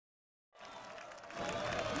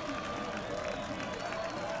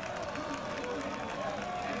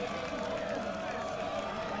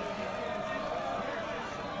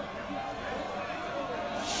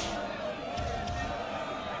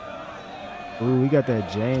Ooh, we got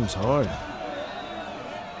that James Harden.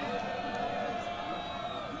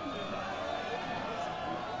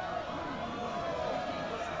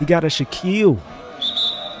 He got a Shaquille.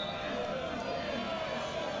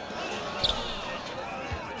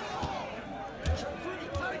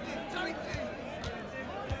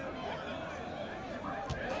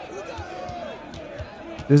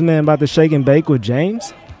 This man about to shake and bake with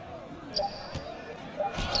James?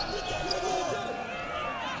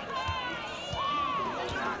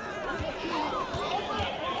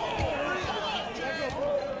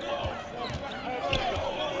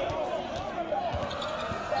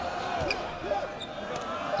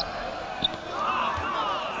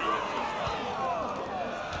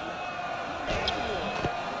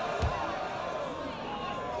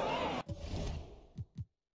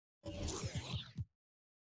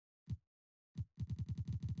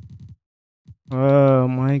 Oh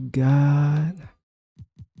my God.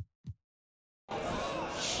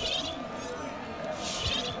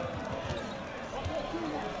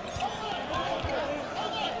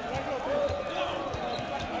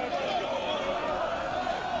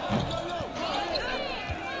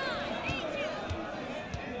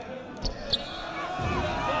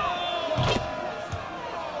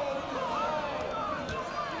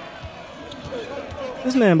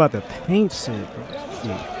 This man about to paint shit, bro.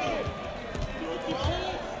 Yeah.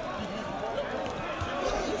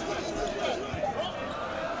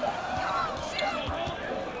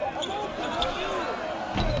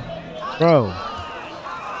 Bro,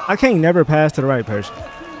 I can't never pass to the right person.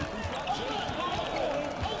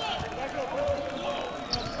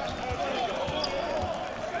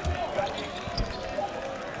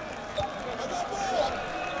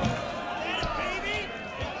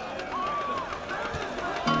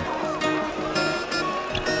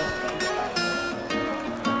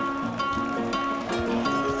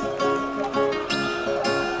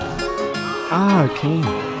 Ah, I can't.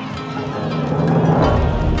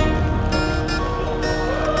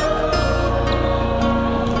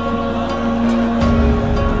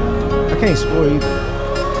 I can't score either.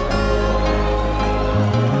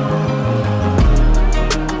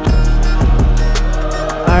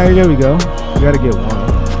 Alright, there we go. We gotta get one.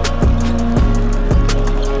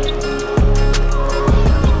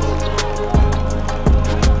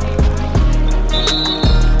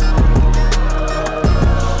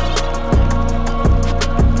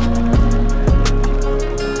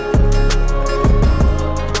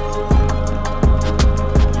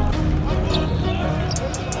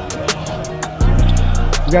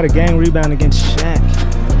 We got a gang rebound against Shaq.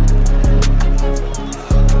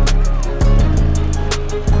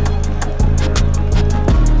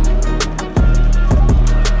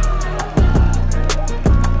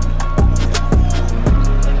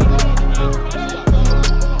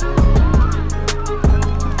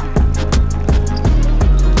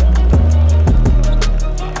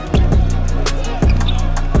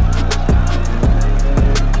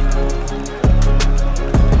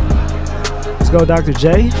 Go, Dr.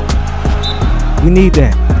 J. We need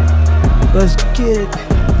that. Let's get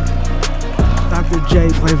Dr. J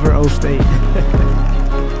play for O State.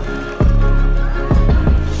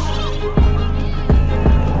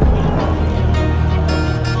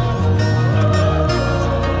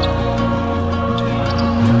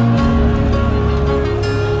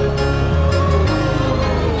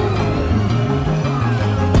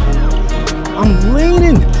 I'm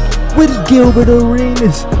leaning with Gilbert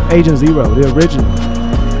Arenas. Agent Zero, the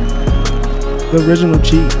original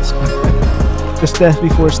cheese. The Steph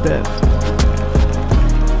before Steph.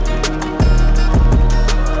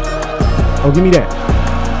 Oh, give me that.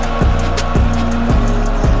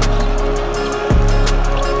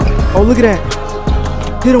 Oh, look at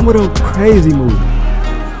that. Hit him with a crazy move.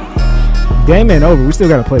 Game ain't over. We still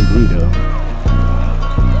gotta play B though.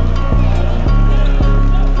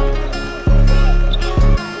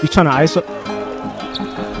 He's trying to iso.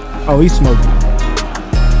 Oh, he's smoking.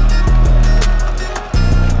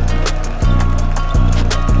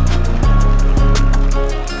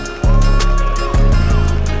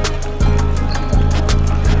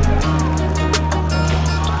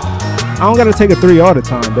 I don't gotta take a 3 all the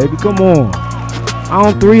time, baby. Come on. I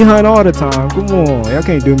don't 3 hunt all the time. Come on. Y'all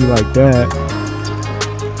can't do me like that.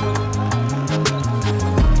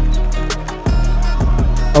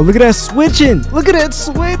 Oh, look at that switching. Look at that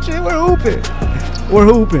switching. We're hooping. We're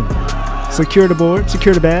hooping. Secure the board.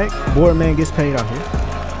 Secure the bag. Board man gets paid out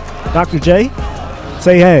here. Dr. J,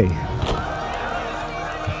 say hey.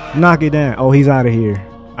 Knock it down. Oh, he's out of here.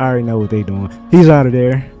 I already know what they doing. He's out of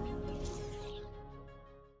there.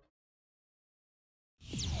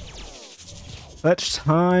 Clutch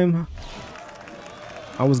time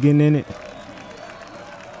I was getting in it.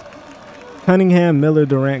 Cunningham, Miller,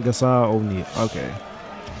 Durant, Gasol, O'Neal. Okay.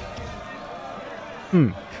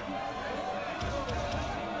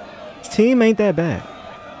 His team ain't that bad.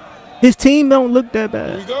 His team don't look that bad.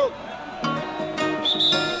 Here we go.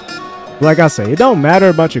 Like I say, it don't matter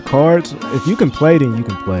about your cards. If you can play, then you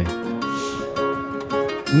can play.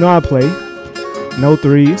 You know I play. No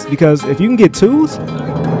threes. Because if you can get twos.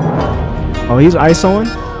 Oh, he's ISOing.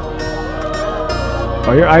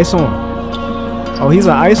 Oh, you're ISOing. Oh, he's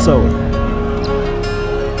an ISO.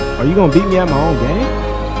 Are you going to beat me at my own game?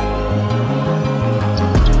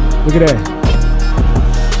 Look at that.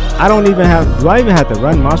 I don't even have... Do I even have to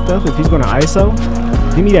run my stuff if he's going to ISO?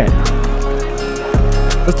 Give me that.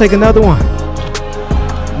 Let's take another one.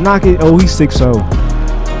 Knock it. Oh, he's 6-0.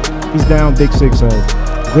 He's down big 6-0.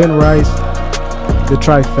 Glenn Rice, the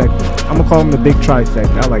trifecta. I'm going to call him the big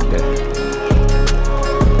trifecta. I like that.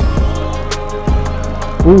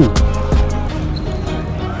 Ooh.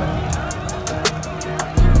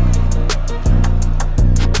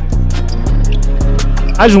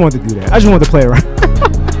 I just wanted to do that. I just wanted to play around.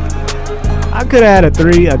 I could have had a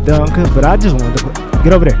 3, a dunk, but I just wanted to play.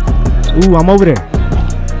 Get over there. Ooh, I'm over there.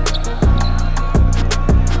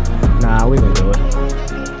 Nah, we gonna do it.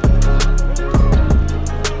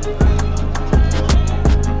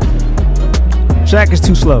 Shaq is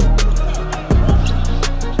too slow.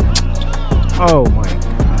 Oh my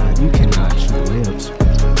God, you cannot shoot lips.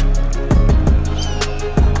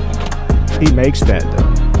 He makes that though.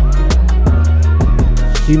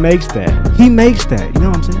 He makes that. He makes that. You know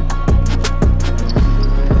what I'm saying?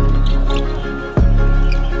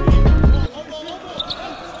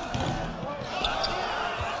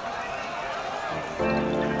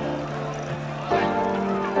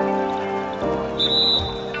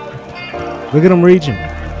 Look at him reaching.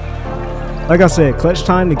 Like I said, clutch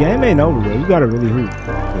time, the game ain't over, bro. You gotta really hoop.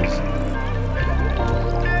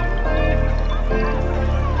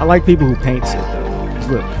 I like people who paint it though. Just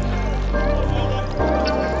look.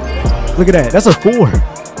 Look at that. That's a 4.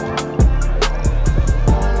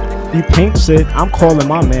 You paint it, I'm calling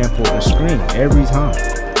my man for a screen every time.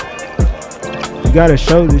 You gotta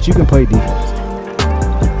show that you can play defense.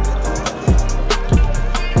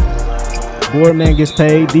 Board man gets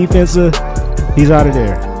paid. Defensive. He's out of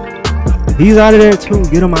there. He's out of there too.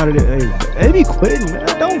 Get him out of there. Hey, they be quitting, man.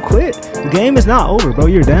 Don't quit. The game is not over, bro.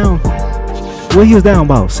 You're down. What he was down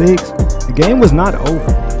about 6. The game was not over,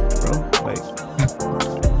 bro. Like,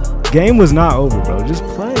 game was not over, bro. Just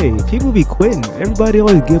play. People be quitting. Everybody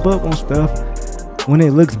always give up on stuff when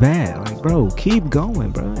it looks bad. Like, bro, keep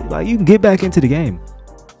going, bro. Like, you can get back into the game.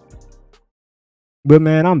 But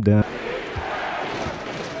man, I'm done.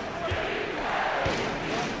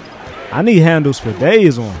 I need handles for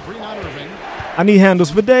days on. I need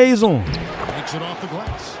handles for days on.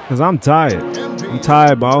 Because I'm tired. I'm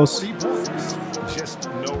tired, boss. Just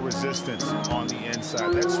no resistance on the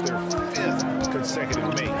inside. That's their 5th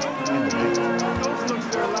consecutive make. Those looks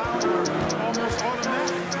they're allowed are almost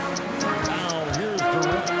automatic. Now here's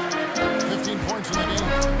Durant. 15 points in the game.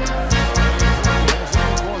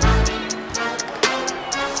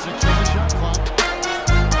 6 on the shot clock.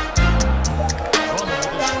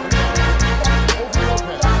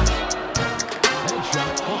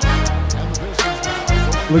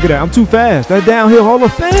 Look at that. I'm too fast. That downhill Hall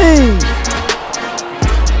of Fame.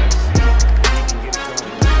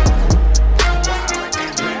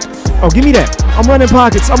 Oh, give me that. I'm running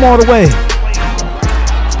pockets. I'm all the way.